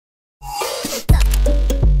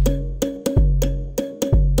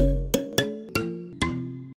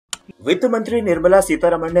वित्त मंत्री निर्मला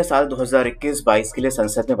सीतारमण ने साल 2021-22 के लिए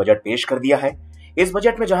संसद में बजट पेश कर दिया है। इस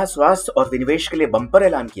बजट में जहां स्वास्थ्य और विनिवेश के लिए बम्पर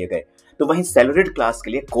ऐलान किए गए, तो वहीं सैलरीड क्लास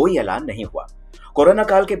के लिए कोई ऐलान नहीं हुआ। कोरोना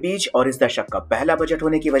काल के बीच और इस दशक का पहला बजट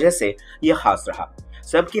होने की वजह से यह खास रहा।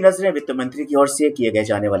 सबकी नजरें वित्त मंत्री की ओर से किए गए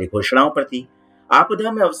जाने वाली घोषणाओं पर थी।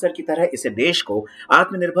 आपदा में अवसर की तरह इसे देश को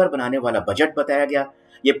आत्मनिर्भर बनाने वाला बजट बताया गया।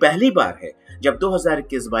 ये पहली बार है जब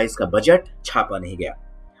 2021-22 का बजट छापा नहीं गया।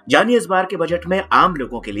 जानिए इस बार के बजट में आम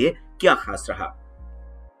लोगों के लिए क्या खास रहा।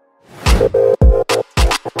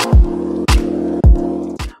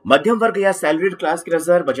 मध्यम वर्ग या सैलरीड क्लास की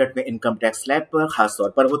नजर बजट में इनकम टैक्स स्लैब पर खास तौर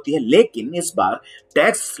पर होती है, लेकिन इस बार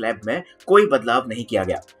टैक्स स्लैब में कोई बदलाव नहीं किया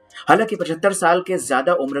गया। हालांकि 75 साल के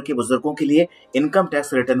ज्यादा उम्र के बुजुर्गों के लिए इनकम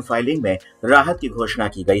टैक्स रिटर्न फाइलिंग में राहत की घोषणा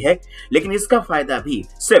की गई है, लेकिन इसका फायदा भी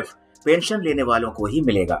सिर्फ पेंशन लेने वालों को ही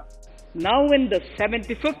मिलेगा। Now in the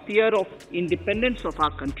 75th year of independence of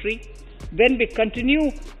our country, when we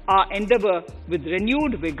continue our endeavor with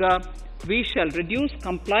renewed vigor, we shall reduce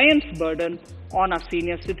compliance burden on our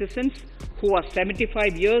senior citizens who are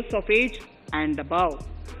 75 years of age and above.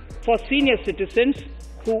 For senior citizens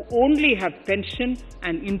who only have pension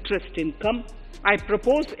and interest income, I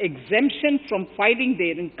propose exemption from filing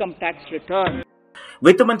their income tax return.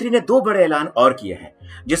 वित्त मंत्री ने दो बड़े ऐलान और किए हैं,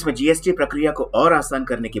 जिसमें जीएसटी प्रक्रिया को और आसान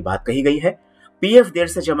करने की बात कही गई है। पीएफ देर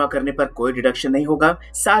से जमा करने पर कोई डिडक्शन नहीं होगा।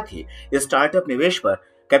 साथ ही स्टार्टअप निवेश पर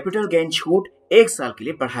कैपिटल गेन छूट 1 साल के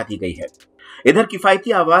लिए बढ़ा दी गई है। इधर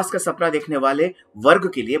किफायती आवास का सपना देखने वाले वर्ग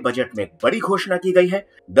के लिए बजट में एक बड़ी घोषणा की गई है।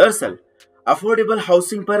 दरअसल अफोर्डेबल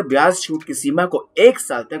हाउसिंग पर ब्याज छूट की सीमा को 1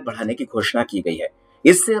 साल तक बढ़ाने की घोषणा की गई है।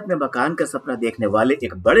 इससे अपने मकान का सपना देखने वाले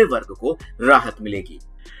एक बड़े वर्ग को राहत मिलेगी।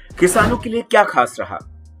 किसानों के लिए क्या खास रहा?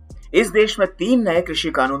 इस देश में 3 नए कृषि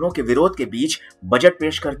कानूनों के विरोध के बीच बजट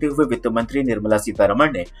पेश करते हुए वित्त मंत्री निर्मला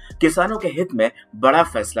सीतारमण ने किसानों के हित में बड़ा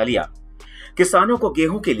फैसला लिया। किसानों को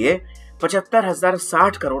गेहूं के लिए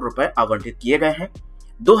 75,060 करोड़ रुपए आवंटित किए गए हैं।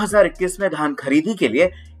 2021 में धान खरीदी के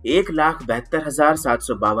लिए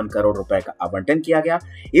 1,72,752 करोड़ रुपए का आवंटन किया गया।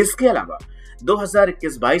 इसके अलावा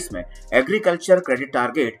 2021-22 में agriculture credit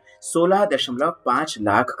target 16.5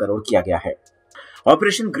 lakh crore किया गया है।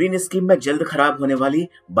 ऑपरेशन ग्रीन स्कीम में जल्द खराब होने वाली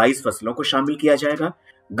 22 फसलों को शामिल किया जाएगा।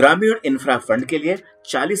 ग्रामीण इंफ्रा फंड के लिए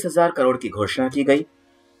 40,000 करोड़ की घोषणा की गई।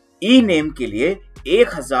 ई नेम के लिए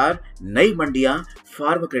 1,000 नई मंडियां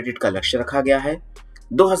फार्म क्रेडिट का लक्ष्य रखा गया है।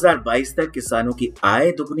 2022 तक किसानों की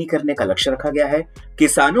आय दुगनी करने का लक्ष्य रखा गया है।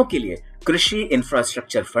 किसानों के लिए कृषि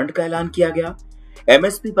इंफ्रास्ट्रक्चर फंड का ऐलान किया गया।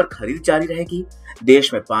 एमएसपी पर खरीद जारी रहेगी।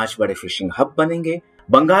 देश में 5 बड़े फिशिंग हब बनेंगे।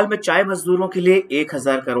 बंगाल में चाय मजदूरों के लिए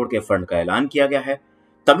 1,000 करोड़ के फंड का ऐलान किया गया है।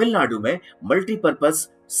 तमिलनाडु में मल्टीपर्पज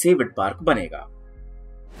सीवेज पार्क बनेगा।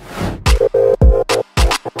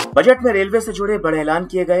 बजट में रेलवे से जुड़े बड़े ऐलान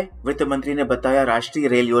किए गए। वित्त मंत्री ने बताया राष्ट्रीय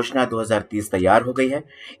रेल योजना 2030 तैयार हो गई है।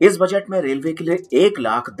 इस बजट में रेलवे के लिए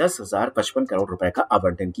 1,10,055 करोड़ रुपए का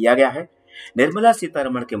आवंटन किया गया है। निर्मला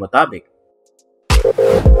सीतारमण के मुताबिक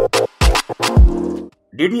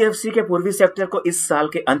डीडीएफसी के पूर्वी सेक्टर को इस साल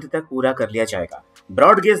के अंत तक पूरा कर लिया जाएगा।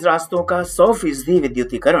 ब्रॉडगेज रास्तों का 100%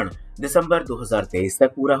 विद्युतीकरण दिसंबर 2023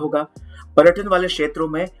 तक पूरा होगा। पर्यटन वाले क्षेत्रों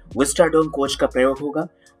में विस्टाडोम कोच का प्रयोग होगा।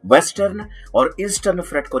 वेस्टर्न और ईस्टर्न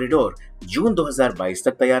फ्रेट कॉरिडोर जून 2022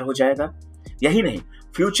 तक तैयार हो जाएगा। यही नहीं,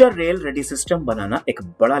 फ्यूचर रेल रेडी सिस्टम बनाना एक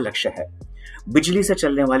बड़ा लक्ष्य है। बिजली से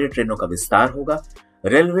चलने वाली ट्रेनों का विस्तार होगा।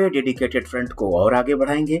 रेलवे डेडिकेटेड फ्रंट को और आगे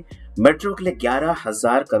बढ़ाएंगे। मेट्रो के लिए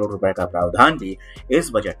 11,000 करोड़ रुपए का प्रावधान भी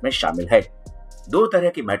इस बजट में शामिल है। 2 तरह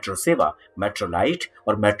की मेट्रो सेवा, मेट्रो लाइट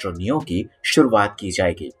और मेट्रो नियो की शुरुआत की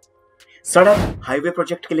जाएगी। सड़क हाईवे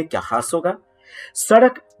प्रोजेक्ट के लिए क्या खास होगा?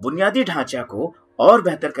 सड़क बुनियादी ढांचा को और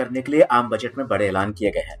बेहतर करने के लिए आम बजट में बड़े ऐलान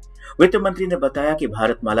किए गए हैं। वित्त मंत्री ने बताया कि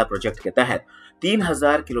भारतमाला प्रोजेक्ट के तहत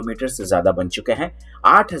 3,000 किलोमीटर से ज्यादा बन चुके हैं।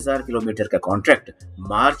 8,000 किलोमीटर का कॉन्ट्रैक्ट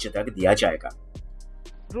मार्च तक दिया जाएगा।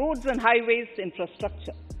 Roads and highways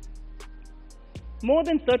infrastructure. More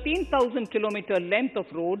than 13,000 kilometer length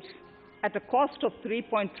of roads at a cost of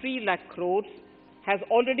 3.3 lakh crores has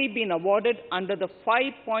already been awarded under the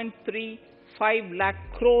 5.35 lakh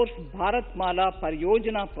crores Bharatmala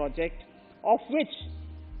Pariyojana project, of which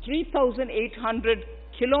 3,800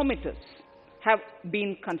 kilometers have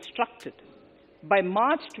been constructed. By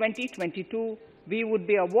March 2022, we would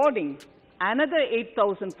be awarding another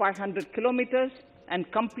 8,500 kilometers and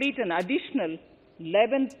complete an additional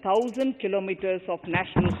 11,000 kilometers of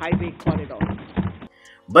national highway corridors.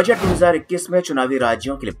 Budget 2021 में चुनावी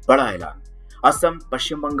राज्यों के लिए बड़ा ऐलान। असम,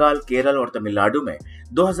 पश्चिम बंगाल, केरल और तमिलनाडु में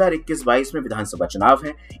 2021-22 में विधानसभा चुनाव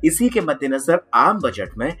है। इसी के मद्देनजर आम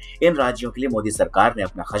बजट में इन राज्यों के लिए मोदी सरकार ने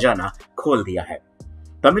अपना खजाना खोल दिया है।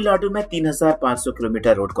 तमिलनाडु में 3,500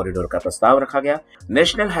 किलोमीटर रोड कॉरिडोर का प्रस्ताव रखा गया।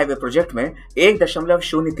 नेशनल हाईवे प्रोजेक्ट में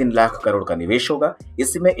 1.03 लाख करोड़ का निवेश होगा।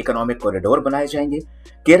 इसमें इकोनॉमिक कॉरिडोर बनाए जाएंगे।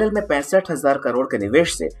 केरल में 65,000 करोड़ के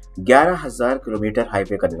निवेश से 11,000 किलोमीटर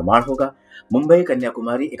हाईवे का निर्माण होगा। मुंबई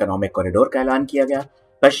कन्याकुमारी इकोनॉमिक कॉरिडोर का ऐलान किया गया।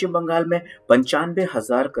 पश्चिम बंगाल में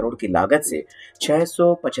 95,000 करोड़ की लागत से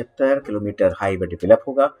 675 किलोमीटर हाईवे डेवलप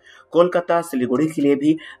होगा। कोलकाता सिलीगुड़ी के लिए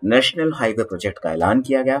भी नेशनल हाईवे प्रोजेक्ट का ऐलान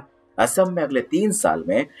किया गया। असम में अगले 3 साल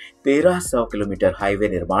में 1300 किलोमीटर हाईवे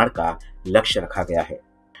निर्माण का लक्ष्य रखा गया है।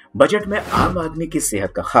 बजट में आम आदमी की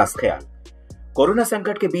सेहत का खास ख्याल। कोरोना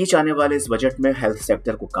संकट के बीच आने वाले इस बजट में हेल्थ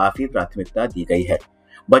सेक्टर को काफी प्राथमिकता दी गई है।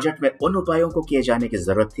 बजट में उन उपायों को किए जाने की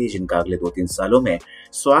जरूरत थी जिनका अगले 2-3 सालों में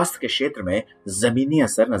स्वास्थ्य के क्षेत्र में जमीनी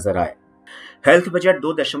असर नजर आए। हेल्थ बजट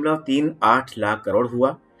 2.38 लाख करोड़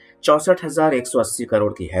हुआ। 64,180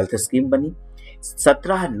 करोड़ की हेल्थ स्कीम बनी।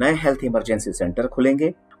 17 नए हेल्थ इमरजेंसी सेंटर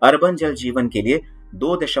खुलेंगे। अर्बन जल जीवन के लिए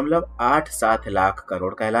 2.87 लाख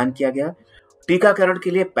करोड़ का ऐलान किया गया। टीकाकरण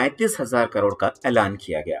के लिए 35,000 करोड़ का ऐलान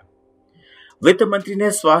किया गया। वित्त मंत्री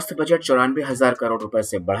ने स्वास्थ्य बजट 94,000 करोड़ रुपए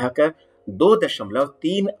से बढ़ाकर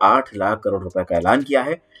 2.38 लाख करोड़ रुपए का ऐलान किया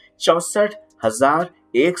है।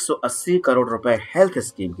 64,180 करोड़ रुपए हेल्थ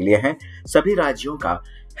स्कीम के लिए हैं। सभी राज्यों का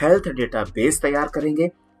हेल्थ डेटा बेस तैयार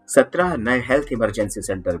करेंगे। 17 नए हेल्थ इमरजेंसी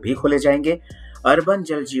सेंटर भी खोले जाएंगे। अर्बन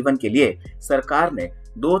जल जीवन के लिए सरकार ने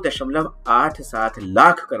 2.87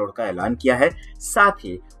 लाख करोड़ का ऐलान किया है। साथ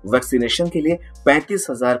ही वैक्सीनेशन के लिए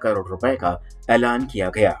 35,000 करोड़ रुपए का ऐलान किया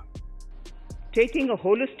गया। Taking a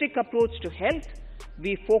holistic approach to health,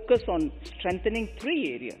 we focus on strengthening 3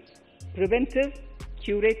 areas: preventive,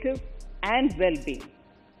 curative, and well-being.